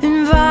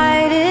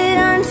 Invited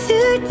unto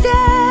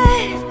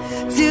death,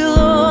 till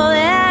all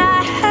that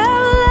I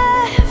have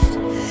left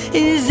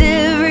is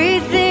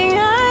everything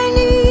I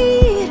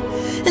need,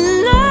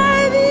 and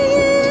I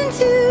begin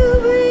to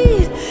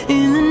breathe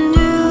in the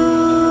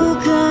new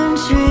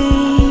country,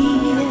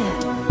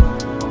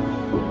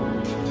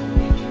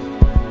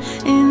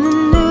 in the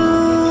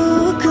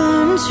new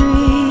country.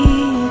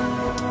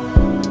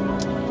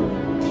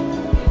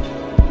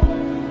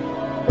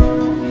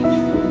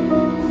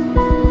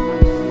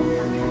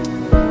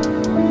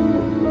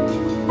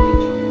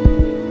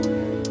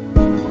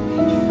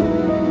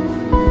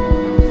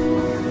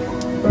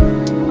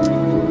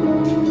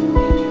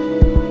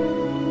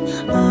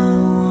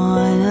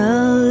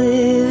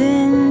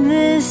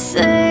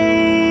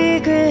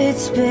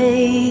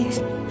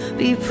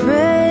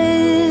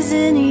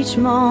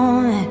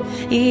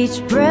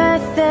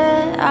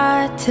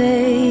 I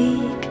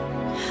take.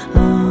 I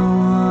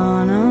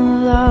wanna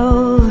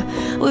love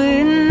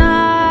with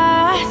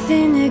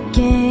nothing to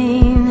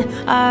gain.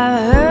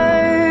 I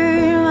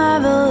heard my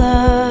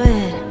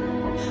beloved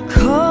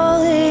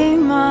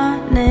calling my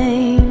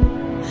name,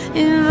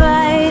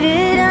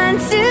 invited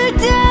unto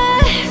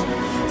death,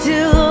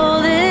 till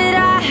all that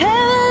I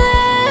have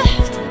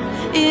left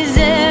is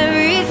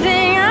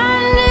everything I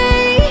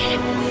need,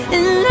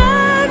 and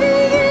I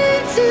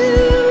begin to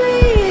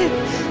breathe.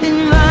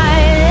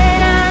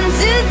 Invited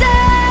unto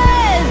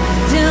death,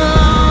 till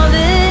all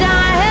that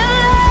I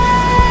have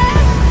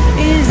left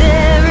is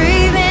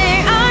everything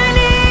I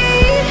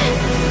need,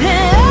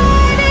 and I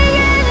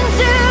begin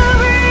to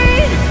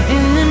breathe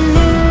in the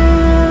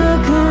new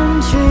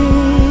country,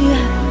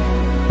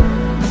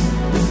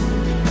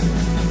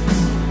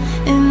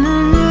 in the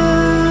new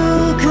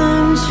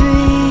country,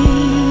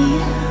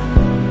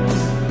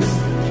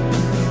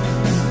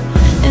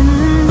 in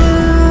the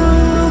new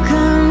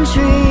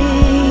country,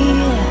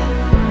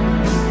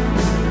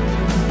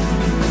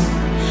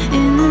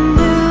 in the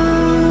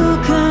new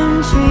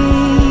country.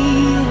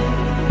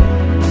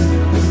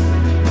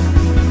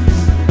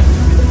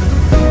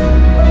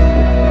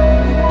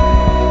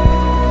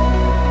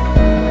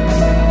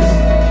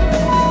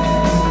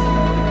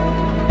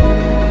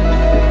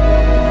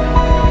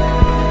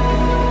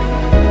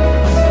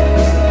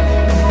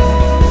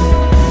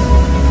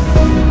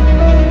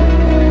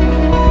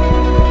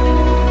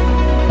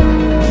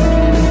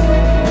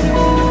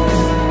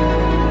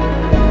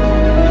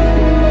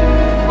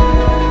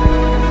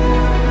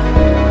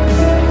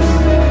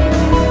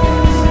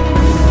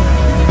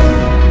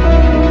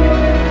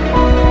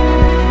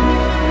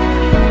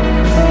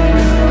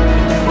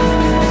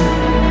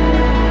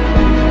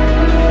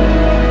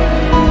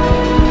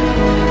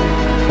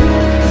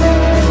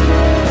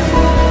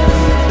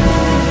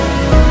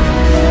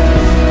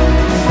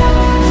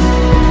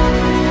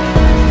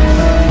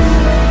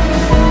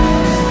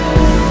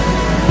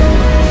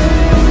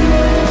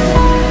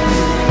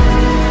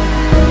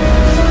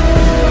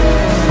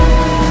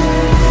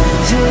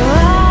 So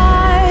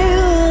I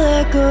will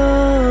let go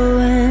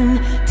and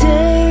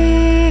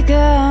take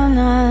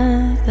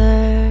another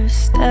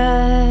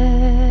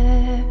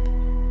step,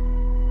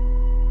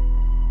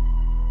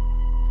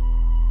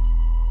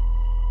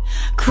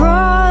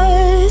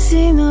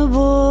 crossing the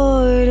border.